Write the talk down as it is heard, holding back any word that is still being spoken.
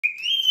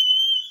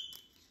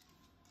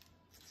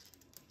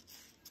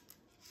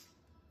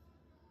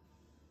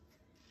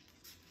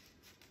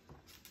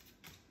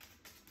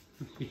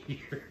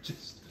You're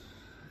just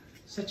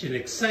such an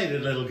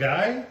excited little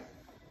guy.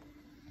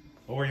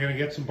 Oh, we're gonna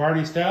get some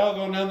Barney Style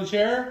going down the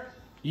chair?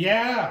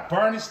 Yeah,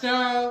 Barney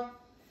Style.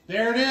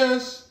 There it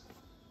is.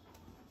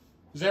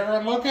 Is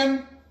everyone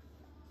looking?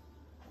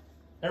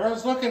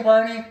 Everyone's looking,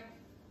 Barney.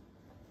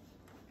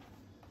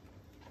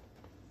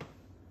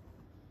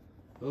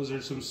 Those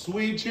are some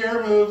sweet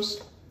chair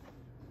moves.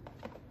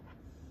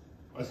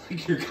 I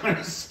think you're kind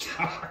of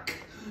stuck.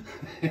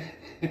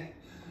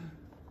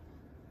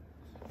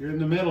 You're in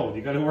the middle.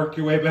 You got to work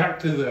your way back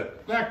to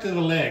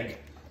the leg.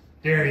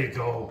 There you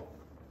go.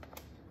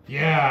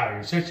 Yeah,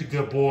 you're such a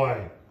good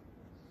boy.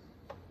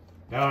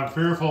 Now I'm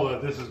fearful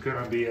that this is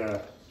going to be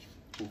a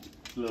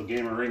little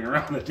game of ring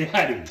around the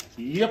daddy.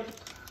 Yep.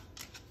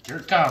 Here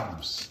it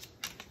comes.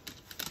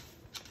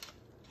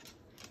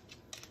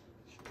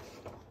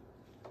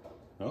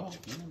 Oh,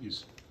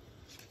 he's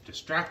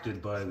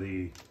distracted by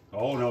the...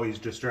 Oh no, he's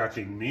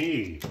distracting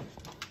me.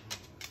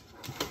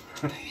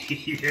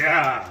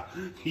 Yeah,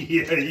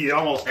 he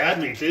almost had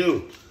me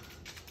too.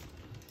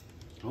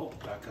 Oh,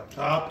 back up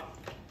top.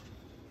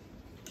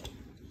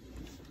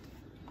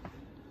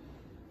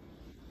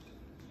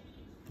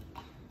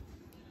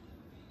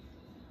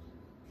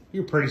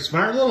 You're a pretty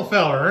smart little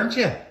fella, aren't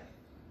you?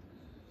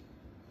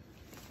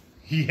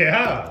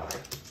 Yeah.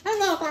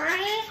 Hello,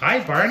 Barney.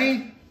 Hi,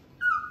 Barney.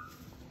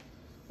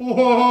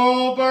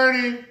 Whoa,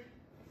 Barney.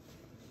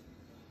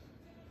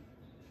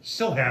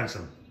 So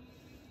handsome.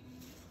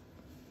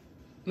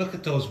 Look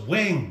at those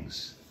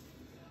wings.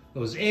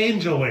 Those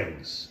angel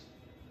wings.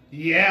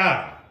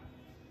 Yeah.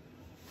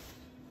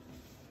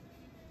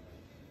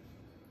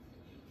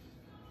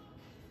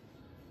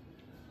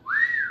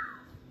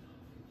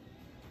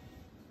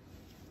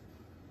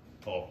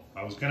 Oh,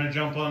 I was gonna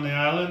jump on the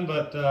island,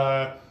 but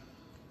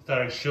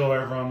thought I'd show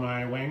everyone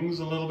my wings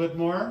a little bit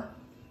more.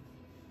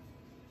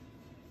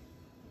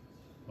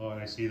 Oh, and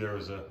I see there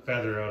was a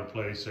feather out of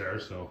place there,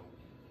 so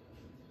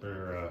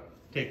better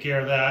take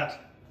care of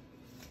that.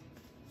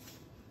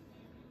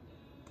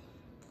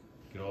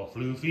 Get all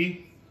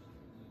floofy.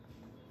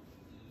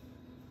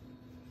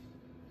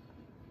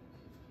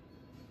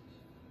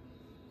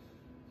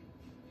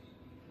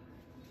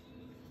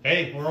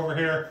 Hey, we're over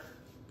here.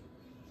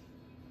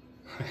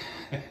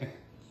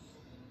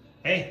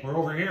 Hey, we're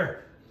over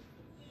here.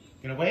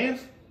 Gonna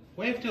wave?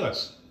 Wave to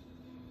us.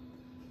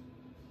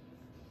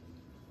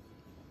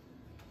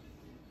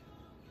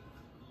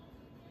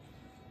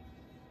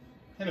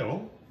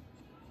 Hello.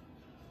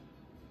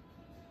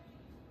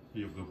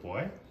 You a good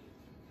boy?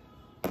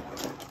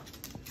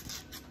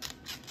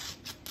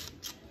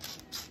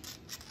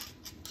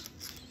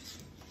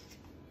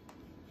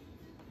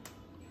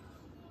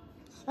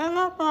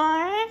 Hello,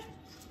 boy.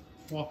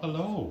 Well,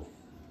 hello.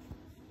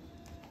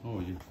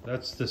 Oh,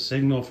 that's the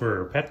signal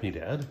for pet me,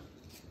 Dad.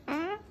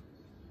 Huh?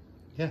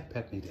 Yeah,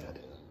 pet me, Dad.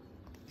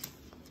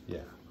 Yeah.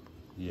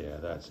 Yeah,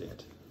 that's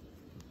it.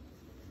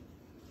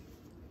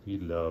 He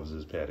loves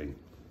his petting.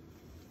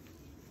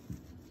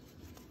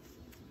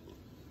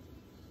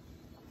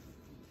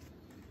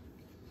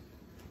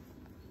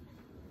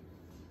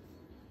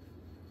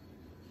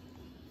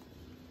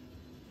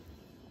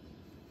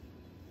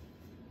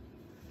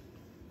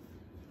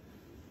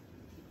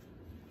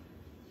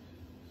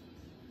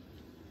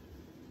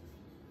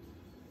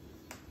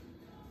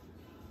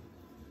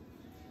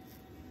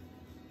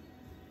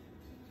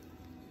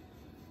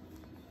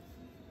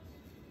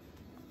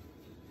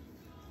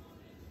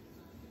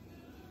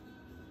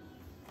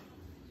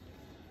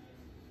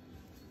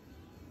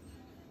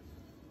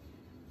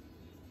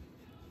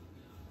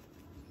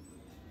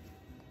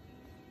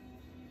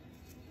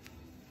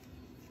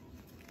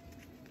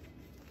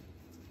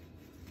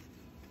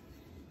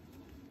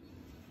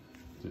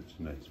 Such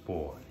a nice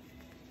boy.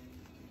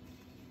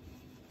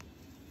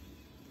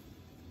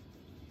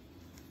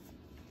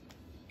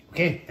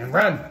 Okay, and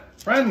run!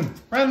 Run!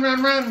 Run,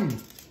 run, run!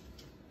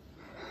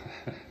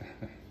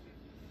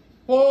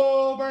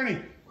 Whoa, Barney!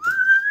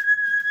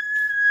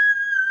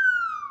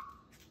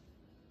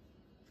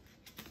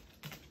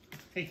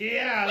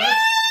 Yeah,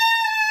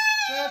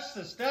 that's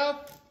the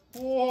stuff.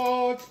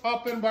 Whoa, it's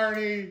popping,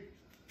 Barney.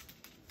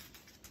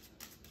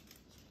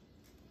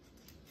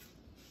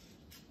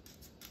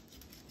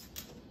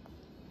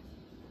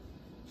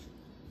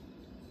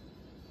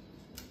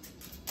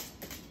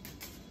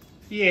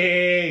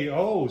 Yay!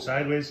 Oh,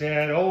 sideways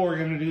head. Oh, we're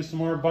gonna do some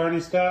more Barney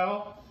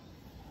Style.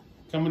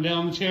 Coming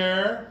down the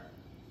chair.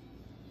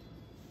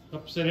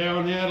 Upside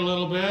down head a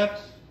little bit.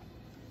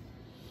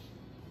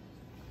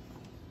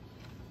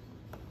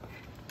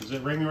 Does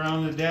it ring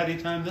around the daddy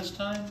time this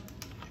time?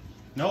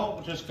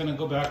 No, just gonna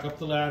go back up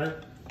the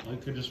ladder.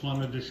 Like I just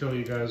wanted to show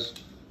you guys,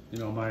 you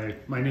know,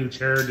 my new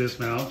chair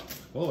dismount.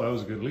 Oh, that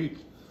was a good leap.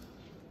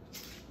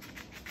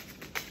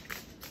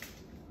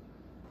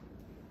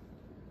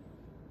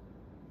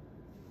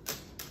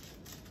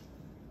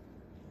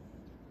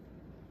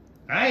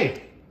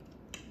 Hey!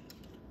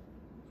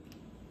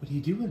 What are you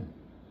doing?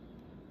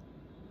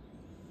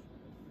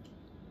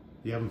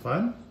 You having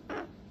fun?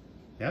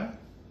 Yeah?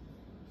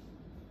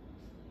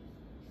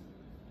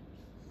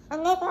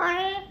 Hello,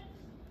 Barney.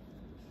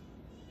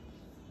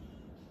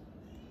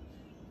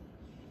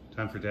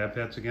 Time for dad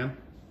pets again?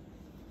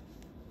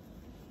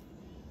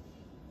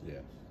 Yeah.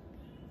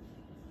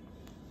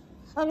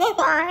 Hello,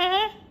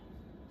 Barney.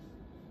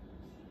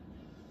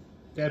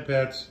 Dad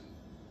pets.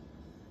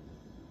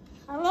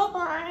 Hello,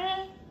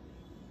 Barney.